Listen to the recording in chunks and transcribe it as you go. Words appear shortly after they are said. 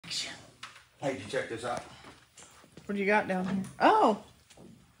Hey, did you check this out? What do you got down here? Oh!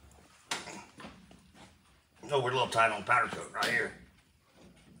 Oh, we're a little tight on powder coat right here.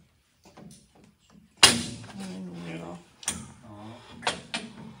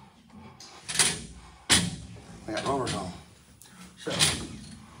 I got rollers on.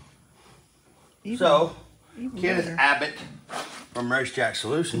 So Kenneth better. Abbott from Racejack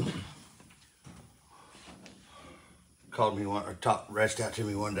Solutions called me reached out to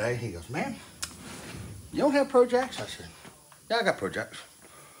me one day. He goes, man, you don't have Pro Jacks? I said, yeah, I got Pro Jacks.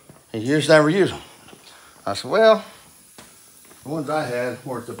 He just never use them. I said, well, the ones I had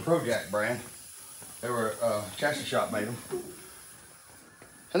were the Pro Jack brand. They were, chassis shop made them.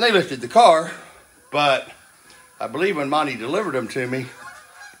 And they lifted the car, but I believe when Monty delivered them to me,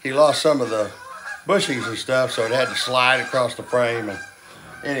 he lost some of the bushings and stuff, so it had to slide across the frame. And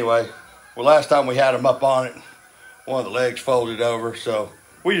anyway, well, last time we had them up on it, one of the legs folded over, so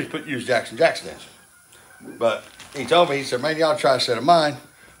we just used Jackson stands. But he told me, he said, man, y'all try a set of mine.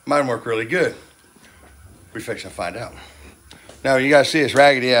 Mine work really good. We're fixing to find out. Now, you guys see this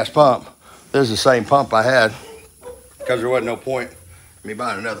raggedy ass pump. This is the same pump I had because there wasn't no point in me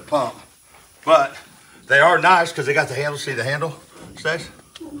buying another pump. But they are nice because they got the handle. See the handle, Stace?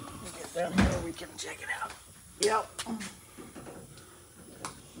 Get down here, we can check it out. Yep.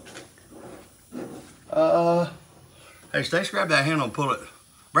 Hey, Stace, grab that handle and pull it.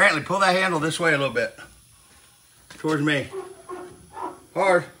 Brantley, pull that handle this way a little bit. Towards me.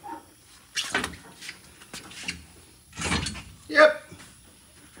 Hard. Yep.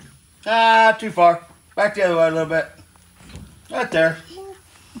 Ah, too far. Back the other way a little bit. Right there.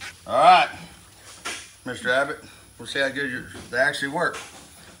 All right. Mr. Abbott, we'll see how good they actually work.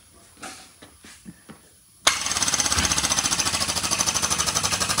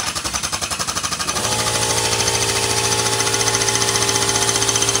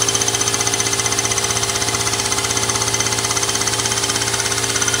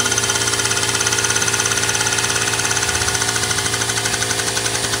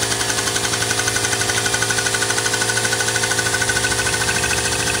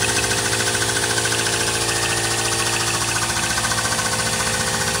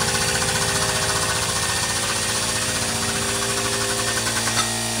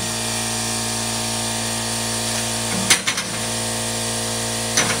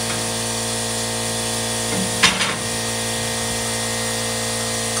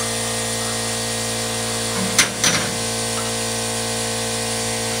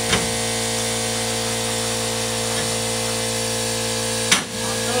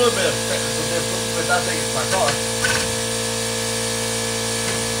 A little bit of technical difficulty, but I think it's my car.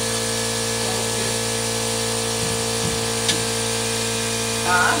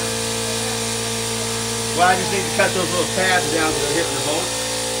 Well, I just need to cut those little tabs down that are hitting the bolt.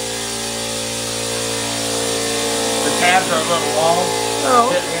 The tabs are a little long. Oh.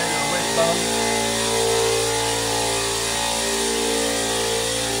 Hitting here in the wishbone.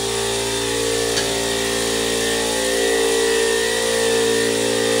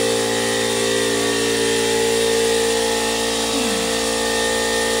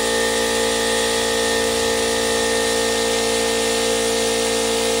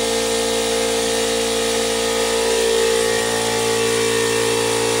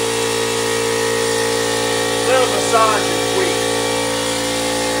 Massage and tweak.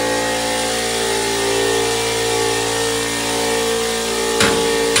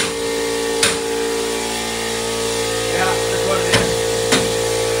 Yeah, that's what it is.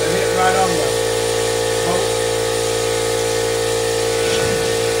 They're hitting right on the bolt.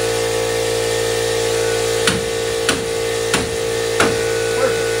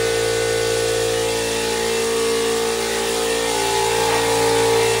 Perfect.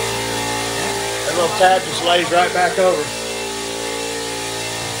 That little tab just lays right back over.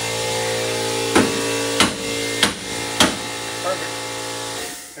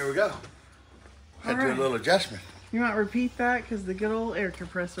 Perfect. There we go. Had to do a little adjustment. You might repeat that because the good old air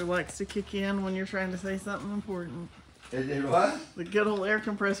compressor likes to kick in when you're trying to say something important. It did what? The good old air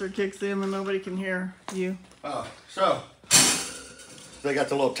compressor kicks in and nobody can hear you. Oh, so they got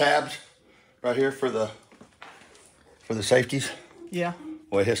the little tabs right here for the safeties. Yeah.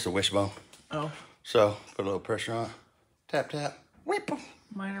 Well, it hits the wishbone. Oh. So put a little pressure on. Tap, tap. Whip.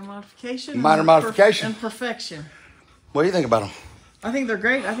 Minor modification. Minor modification. And perfection. What do you think about them? I think they're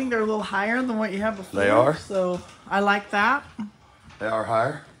great. I think they're a little higher than what you have before. They are? So I like that. They are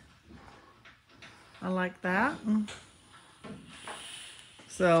higher. I like that.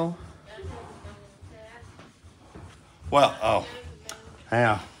 So. Well, oh.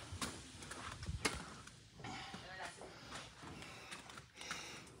 Yeah.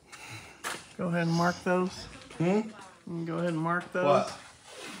 Go ahead and mark those. Hmm? Go ahead and mark those. What?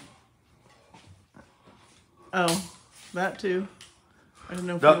 Oh, that too. I didn't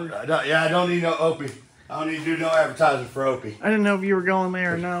know if No, you were, I don't need no Opie. I don't need to do no advertising for Opie. I didn't know if you were going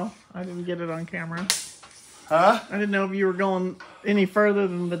there or no. I didn't get it on camera. Huh? I didn't know if you were going any further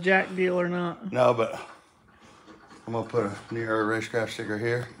than the Jack deal or not. No, but I'm gonna put a New Era Racecraft sticker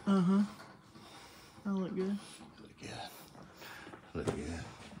here. Uh-huh. That'll look good. Look good. Look good.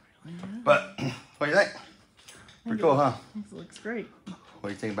 But what do you think? Pretty cool, huh? This looks great. What do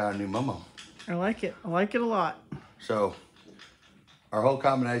you think about our new Momo? I like it. I like it a lot. So our whole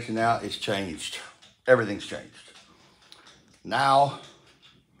combination now is changed. Everything's changed. Now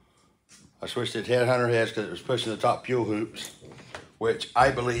I switched it to headhunter heads because it was pushing the top fuel hoops, which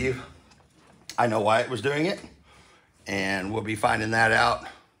I believe I know why it was doing it. And we'll be finding that out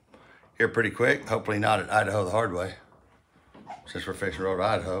here pretty quick. Hopefully not at Idaho the hard way, since we're fixing the road to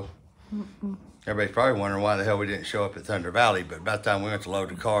Idaho. Everybody's probably wondering why the hell we didn't show up at Thunder Valley, but by the time we went to load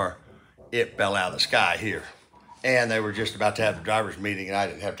the car, it fell out of the sky here. And they were just about to have the driver's meeting, and I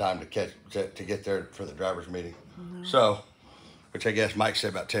didn't have time to get there for the driver's meeting. So, which I guess Mike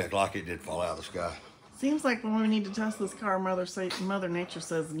said about 10 o'clock, it did fall out of the sky. Seems like when we need to test this car, Mother Nature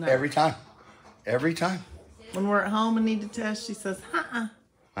says no. Every time. Every time. When we're at home and need to test, she says, "Uh-uh."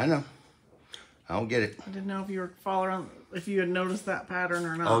 I know. I don't get it. I didn't know if you were following, if you had noticed that pattern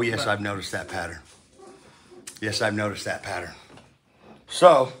or not. Oh, yes, but I've noticed that pattern. Yes, I've noticed that pattern.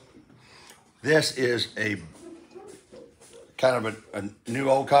 So, this is a kind of a new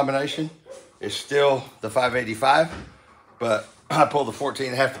old combination. It's still the 585, but I pulled the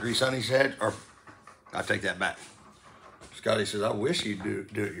 14.5 degree Sunny's head, or I take that back. Scotty says, I wish you'd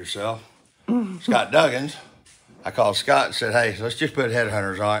do it yourself. Scott Duggins, I called Scott and said, hey, let's just put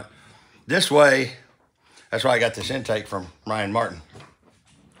headhunters on it. This way, that's why I got this intake from Ryan Martin.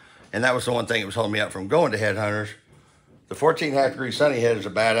 And that was the one thing that was holding me up from going to headhunters. The 14.5 degree Sunny head is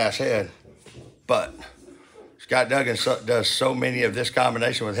a badass head, but Scott Duggins does so many of this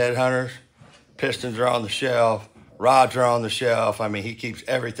combination with headhunters. Pistons are on the shelf, rods are on the shelf. I mean, he keeps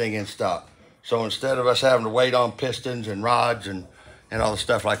everything in stock. So instead of us having to wait on pistons and rods and all the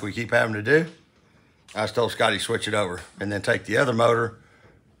stuff like we keep having to do, I just told Scotty switch it over and then take the other motor,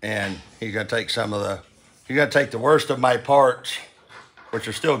 and he's gonna take the worst of my parts, which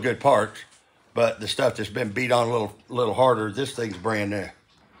are still good parts, but the stuff that's been beat on a little harder. This thing's brand new.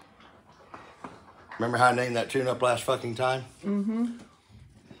 Remember how I named that tune-up last fucking time? Mm-hmm.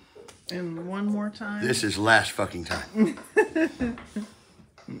 And one more time. This is last fucking time.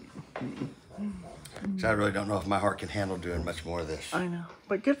 So I really don't know if my heart can handle doing much more of this. I know.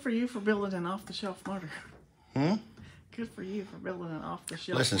 But good for you for building an off-the-shelf motor. Hmm? Good for you for building an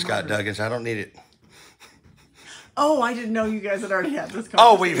off-the-shelf Listen, motor. Scott Duggins, I don't need it. Oh, I didn't know you guys had already had this conversation.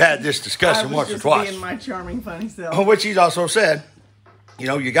 Oh, we've had this discussion once or twice. I was just being my charming, funny self. Oh, which he's also said, you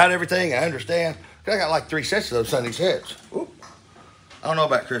know, you got everything, I understand. I got like 3 sets of those Sunny's heads. Oop. I don't know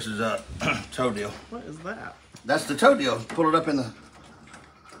about Chris's toe deal. What is that? That's the toe deal. Pull it up into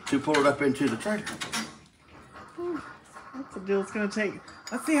the trailer. That's the deal it's going to take.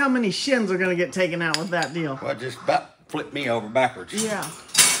 Let's see how many shins are going to get taken out with that deal. Well, just about flip me over backwards. Yeah.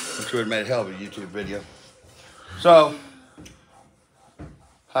 Which would have made a hell of a YouTube video. So,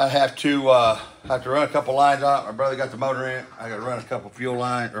 I have to run a couple lines out. My brother got the motor in. I got to run a couple fuel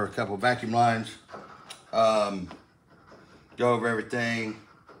lines, or a couple vacuum lines. Go over everything.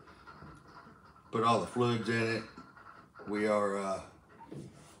 Put all the fluids in it. We are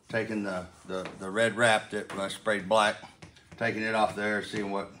taking the red wrap that I sprayed black, taking it off there,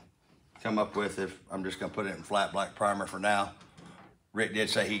 seeing what come up with. If I'm just gonna put it in flat black primer for now. Rick did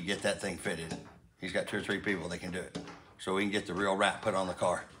say he'd get that thing fitted. He's got 2 or 3 people that can do it, so we can get the real wrap put on the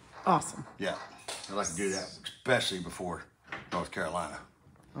car. Awesome. Yeah, I'd like to do that, especially before North Carolina.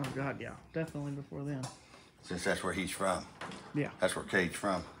 Oh God, yeah, definitely before then. Since that's where he's from. Yeah. That's where Cade's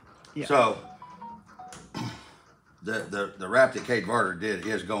from. Yeah. So the wrap that Cade Varder did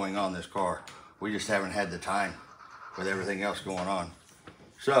is going on this car. We just haven't had the time with everything else going on.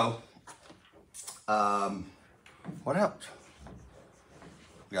 So, what else?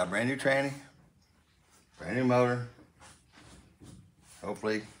 We got a brand new tranny, brand new motor.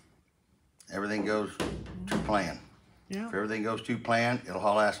 Hopefully everything goes to plan. Yeah. If everything goes to plan, it'll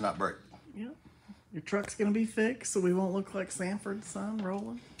haul ass, not break. Yeah. Your truck's going to be fixed, so we won't look like Sanford's son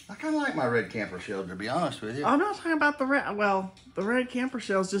rolling. I kind of like my red camper shell, to be honest with you. I'm not talking about the red. Well, the red camper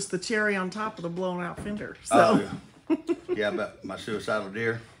shell is just the cherry on top of the blown out fender. So. Oh, yeah. Yeah, but my suicidal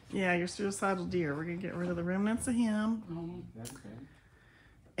deer. Yeah, your suicidal deer. We're going to get rid of the remnants of him.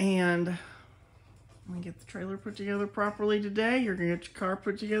 And I'm gonna get the trailer put together properly today. You're gonna get your car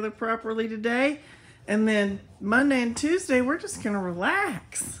put together properly today. And then Monday and Tuesday, we're just gonna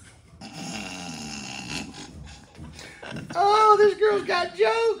relax. Oh, this girl's got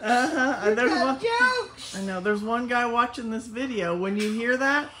jokes. And there's one Jokes. I know there's one guy watching this video. When you hear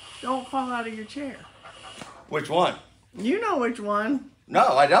that, don't fall out of your chair. Which one? You know which one.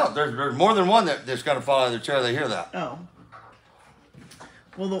 No, I don't. There's more than one that's going to fall out of their chair. They hear that. Oh.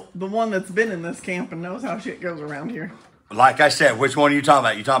 Well, the one that's been in this camp and knows how shit goes around here. Like I said, which one are you talking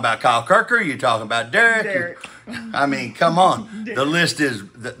about? You talking about Kyle Kirker? You talking about Derek? Derek. I mean, come on. Derek. The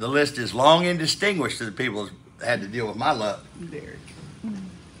list is long and distinguished to the people that had to deal with my luck. Derek.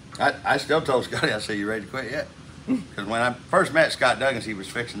 I still told Scotty, I said, you ready to quit yet? Because when I first met Scott Duggins, he was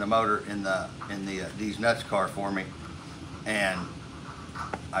fixing the motor in the D's Nuts car for me, and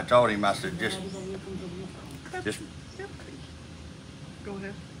I told him, I said, just Yep. Go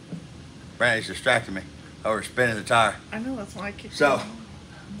ahead. Brandy's distracting me over spinning the tire. I know, that's why I kicked So- you.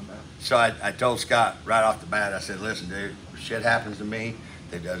 So I told Scott right off the bat, I said, listen, dude, shit happens to me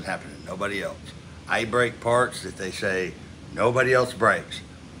that doesn't happen to nobody else. I break parts that they say nobody else breaks.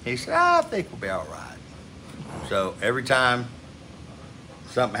 He said, I think we'll be all right. So every time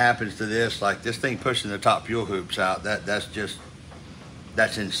something happens to this, like this thing pushing the top fuel hoops out,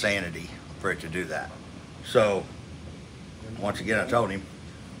 that's insanity for it to do that. So once again, I told him,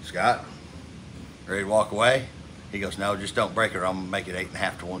 Scott, ready to walk away? He goes, no, just don't break it or I'm gonna make it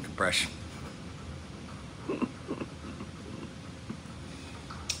 8.5 to 1 compression.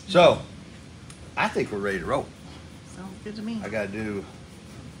 So I think we're ready to roll. Sounds good to me. I gotta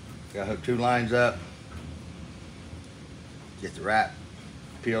hook 2 lines up, get the wrap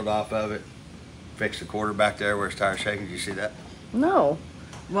peeled off of it, fix the quarter back there where his tire's shaking. Did you see that? No.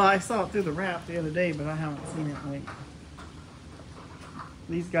 Well, I saw it through the wrap the other day, but I haven't seen it like.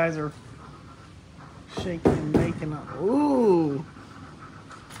 These guys are shaking and making up. Ooh.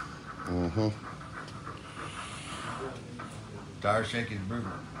 Mm-hmm. Tire shaking is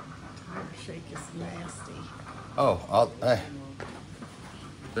brutal. Tire shake is nasty. Oh, hey.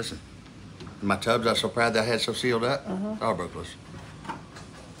 Listen, my tubs, I'm so proud that I had so sealed up. All broke loose.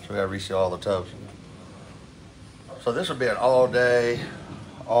 So we gotta reseal all the tubs. So this will be an all day,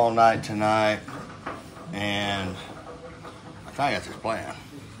 all night tonight, and I kinda got this plan.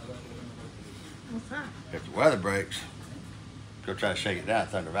 What's that? If the weather breaks, go try to shake it down at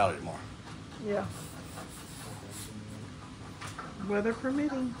Thunder Valley tomorrow. Yeah. Weather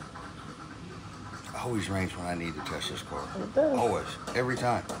permitting. Always rains when I need to test this car. It does. Always, every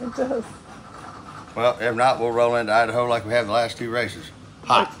time. It does. Well, if not, we'll roll into Idaho like we have the last 2 races.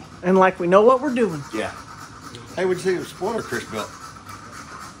 Hot. And like we know what we're doing. Yeah. Hey, what'd you see the spoiler Chris built?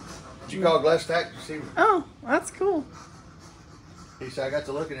 Did you call Glass Stack to see? Oh, that's cool. He said, I got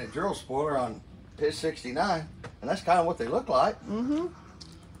to looking at Gerald's spoiler on his 69, and that's kind of what they look like. Mm-hmm.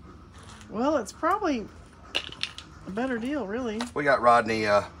 Well, it's probably a better deal, really. We got Rodney.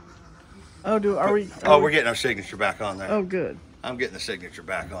 We're getting our signature back on there. Oh, good. I'm getting the signature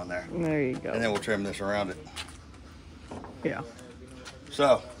back on there. There you go. And then we'll trim this around it. Yeah.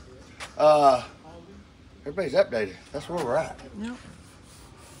 So, everybody's updated. That's where we're at. Yep.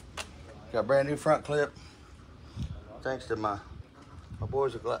 Got a brand new front clip. Thanks to my boy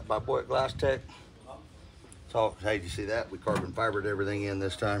at Glass Tech. So, hey, did you see that? We carbon fibered everything in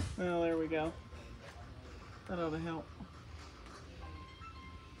this time. Well, there we go. That ought to help.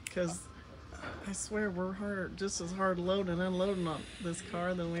 Because I swear we're just as hard loading and unloading on this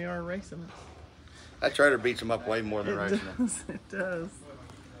car than we are racing it. That trailer beats them up way more than racing it. It does.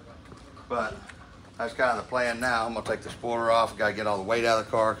 But that's kind of the plan now. I'm gonna take the spoiler off. Got to get all the weight out of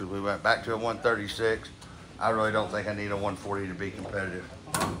the car because we went back to a 136. I really don't think I need a 140 to be competitive.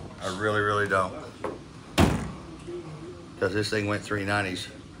 I really, really don't. Because this thing went 390s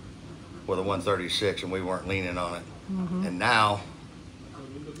with a 136 and we weren't leaning on it. Mm-hmm. And now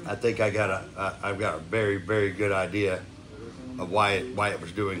I think I've got a very, very good idea of why it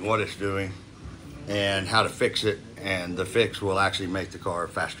was doing what it's doing and how to fix it. And the fix will actually make the car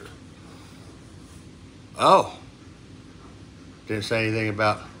faster. Oh, didn't say anything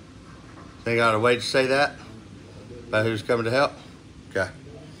about, think I ought to wait to say that? About who's coming to help? Okay.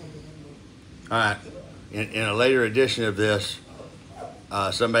 All right, in a later edition of this,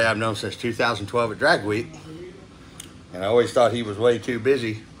 somebody I've known since 2012 at Drag Week, and I always thought he was way too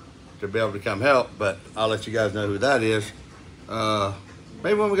busy to be able to come help, but I'll let you guys know who that is.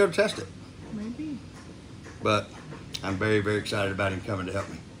 Maybe when we go to test it. Maybe. But I'm very, very excited about him coming to help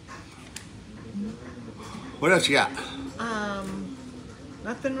me. What else you got?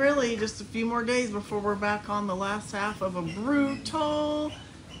 Nothing really. Just a few more days before we're back on the last half of a brutal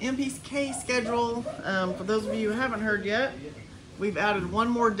MPK schedule. For those of you who haven't heard yet, we've added one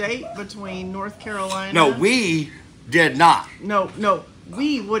more date between North Carolina. No, we did not. No,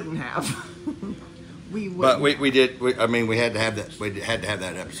 we wouldn't have. We would. But we did. I mean, we had to have that. We had to have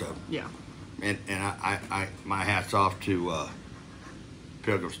that episode. Yeah. And I my hat's off to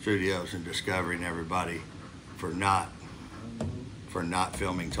Pilgrim Studios and Discovery and everybody for not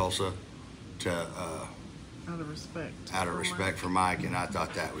filming Tulsa Out of respect. out of respect for Mike, and I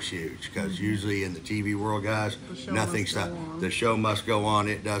thought that was huge because usually in the TV world, guys, nothing stops. The show must go on;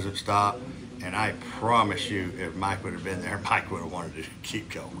 it doesn't stop. And I promise you, if Mike would have been there, Mike would have wanted to keep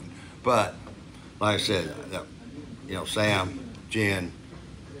going. But like I said, you know, Sam, Jen,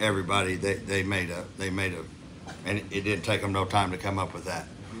 everybody, they made a, and it didn't take them no time to come up with that.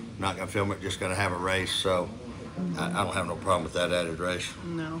 Not gonna film it, just gonna have a race. So I don't have no problem with that added race.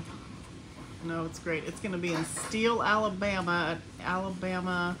 No, it's great. It's going to be in Steele, Alabama, at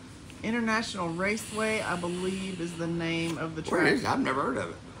Alabama International Raceway, I believe is the name of the track. Where is it? I've never heard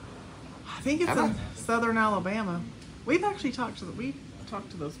of it. I think it's in southern Alabama. We've actually talked to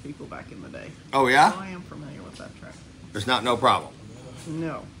those people back in the day. Oh yeah? So I am familiar with that track. It's not no problem.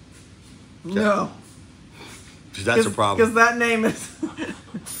 No. No. That's a problem. Because that name is...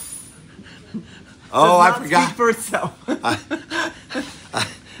 Oh, I Speak forgot. for itself.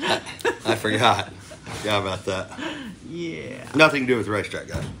 I forgot. Forgot about that. Yeah. Nothing to do with the racetrack,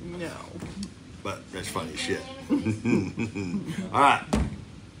 guys. No. But that's funny as shit. All right.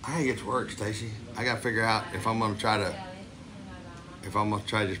 I gotta get to work, Stacy. I gotta figure out if I'm gonna try to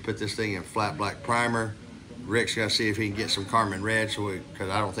just put this thing in flat black primer. Rick's gonna see if he can get some Carmen red, because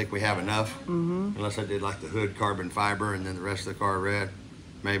I don't think we have enough. Unless I did like the hood carbon fiber and then the rest of the car red,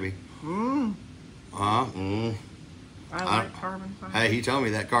 maybe. I like carbon fiber. Hey, he told me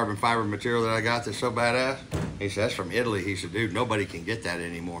that carbon fiber material that I got that's so badass. He said, that's from Italy. He said, dude, nobody can get that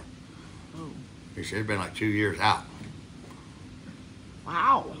anymore. Oh. He said, it's been like 2 years out.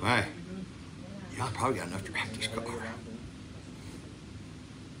 Wow. Hey, y'all probably got enough to wrap this car.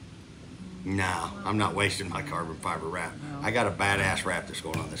 No, I'm not wasting my carbon fiber wrap. No. I got a badass wrap that's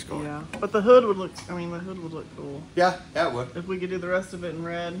going on this car. Yeah. But the hood would look, the hood would look cool. Yeah, that would. If we could do the rest of it in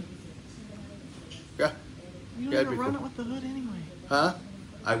red. Yeah. You don't Yeah, ever it'd be run cool. it with the hood anyway. Huh?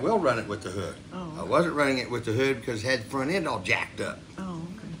 I will run it with the hood. Oh, I okay. wasn't running it with the hood because it had the front end all jacked up. Oh,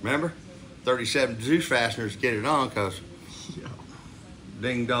 okay. Remember? 37 Zeus fasteners to get it on because Yeah.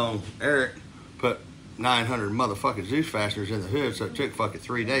 Ding Dong Eric put 900 motherfucking Zeus fasteners in the hood, so it took fucking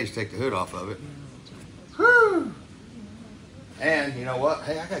 3 days to take the hood off of it. Whew. And you know what?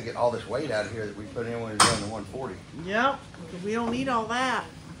 Hey, I gotta get all this weight out of here that we put in when we run the 140. Yep. We don't need all that.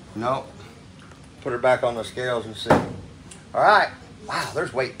 No. Put her back on the scales and see. All right. Wow,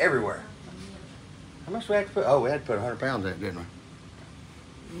 there's weight everywhere. How much we have to put? Oh, we had to put 100 pounds in it, didn't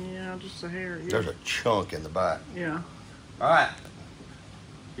we? Yeah, just a hair. Yeah. There's a chunk in the back. Yeah. All right.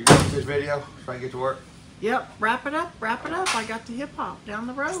 You done with this video so I can get to work? Yep. Wrap it up. Wrap it up. I got the hip hop down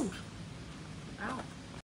the road. Out.